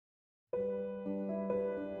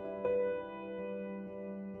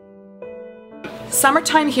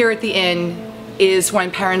Summertime here at the inn is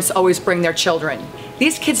when parents always bring their children.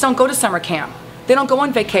 These kids don't go to summer camp. They don't go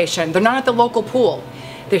on vacation. They're not at the local pool.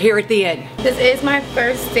 They're here at the inn. This is my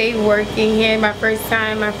first day working here, my first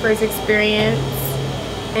time, my first experience,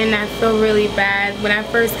 and I feel really bad. When I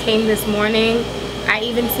first came this morning, I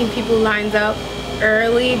even seen people lined up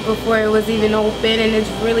early before it was even open, and it's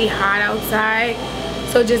really hot outside.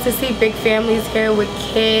 So just to see big families here with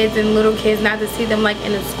kids and little kids, not to see them like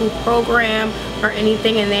in a school program or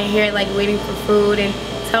anything, and they're here like waiting for food and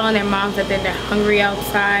telling their moms that they're hungry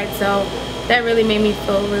outside. So that really made me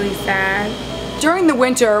feel really sad. During the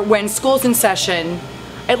winter, when school's in session,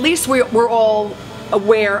 at least we're all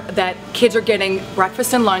aware that kids are getting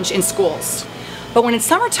breakfast and lunch in schools. But when it's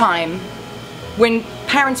summertime, when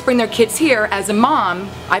parents bring their kids here, as a mom,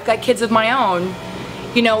 I've got kids of my own,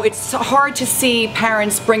 you know, it's hard to see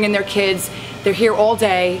parents bringing their kids. They're here all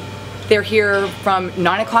day. They're here from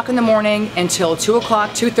 9 o'clock in the morning until 2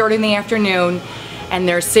 o'clock, 2:30 in the afternoon, and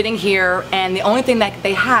they're sitting here, and the only thing that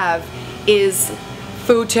they have is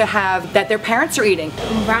food to have that their parents are eating.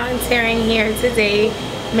 Volunteering here today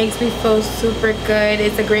makes me feel super good.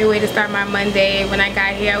 It's a great way to start my Monday. When I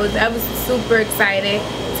got here, I was super excited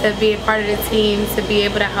to be a part of the team, to be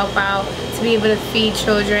able to help out, to be able to feed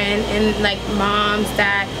children and like moms,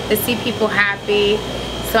 dad, to see people happy.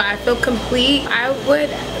 So I feel complete. I would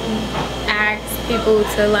ask people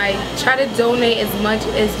to like try to donate as much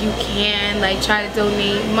as you can, like try to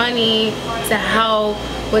donate money to help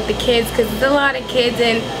with the kids, because there's a lot of kids,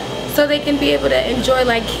 and so they can be able to enjoy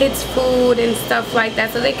like kids food and stuff like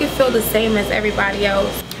that, so they can feel the same as everybody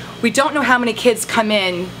else. We don't know how many kids come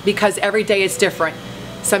in because every day is different.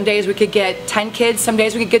 Some days we could get 10 kids, some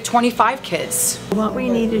days we could get 25 kids. What we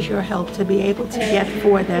need is your help to be able to get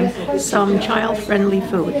for them some child-friendly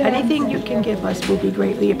food. Anything you can give us will be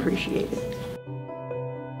greatly appreciated.